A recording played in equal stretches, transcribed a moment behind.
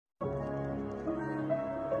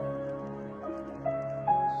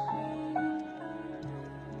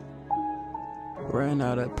Ran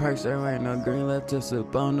out of perks, there ain't no green left to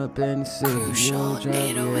sip on up in the city. Ju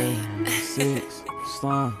Trappier, 6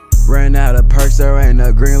 slime. Ran out of perks, there ain't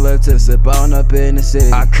no green left to sip on up in the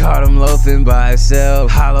city. I caught him loafing by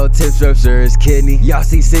himself. Hollow tips rupture his kidney. Y'all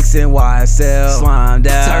see 6 in YSL. Slimed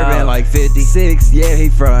out, turban like 56. Yeah, he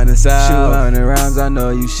front and side. Shoot 100 rounds, I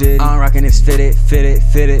know you shitty. I'm rocking this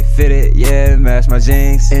fitted. Yeah, match my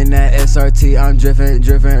jeans. In that SRT, I'm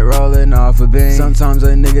drifting, rolling off a beam. Sometimes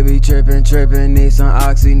a nigga be tripping. Need some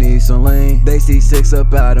oxy, need some lean. They see 6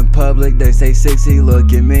 up out in public. They say 6, he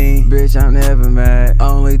looking mean. Bitch, I'm never mad.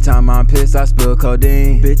 Only time I'm pissed, I spill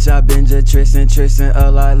codeine. Bitch, I been just tristin'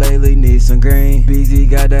 a lot lately, need some green. BZ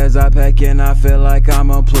got that Zypack and I feel like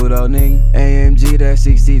I'm on Pluto Ning. AMG that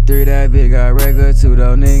 63, that big, got regular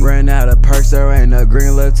Tudo Ning. Ran out of perks, there ain't no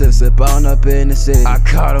green left to sip on up in the city. I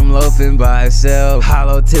caught him loafing by himself.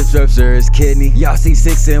 Hollow tips rupture his kidney. Y'all see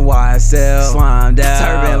 6 in YSL. Slimed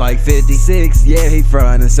out, turban like 56. Yeah, he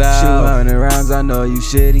front and side. Shoot 100 rounds, I know you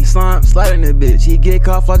shitty. Slime, sliding the bitch. He get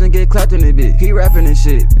caught flossing, get clapped in the bitch. He rapping and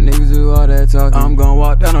shit. Niggas do all that talking. I'm gon'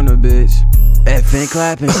 walk down on the bitch. Effing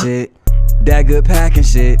clapping shit. That good packing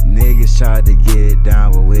shit. Niggas tried to get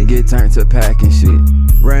down, but we get turned to packing shit.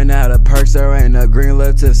 Ran out of perks, there ain't no green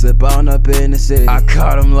left to sip on up in the city. I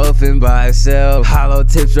caught him loafing by himself. Hollow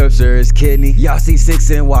tips rupture his kidney. Y'all see 6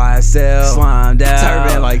 in YSL. Slimed out,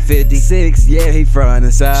 turban like 56. Yeah, he front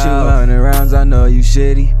and side. Shoot 100 rounds, I know you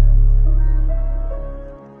shitty.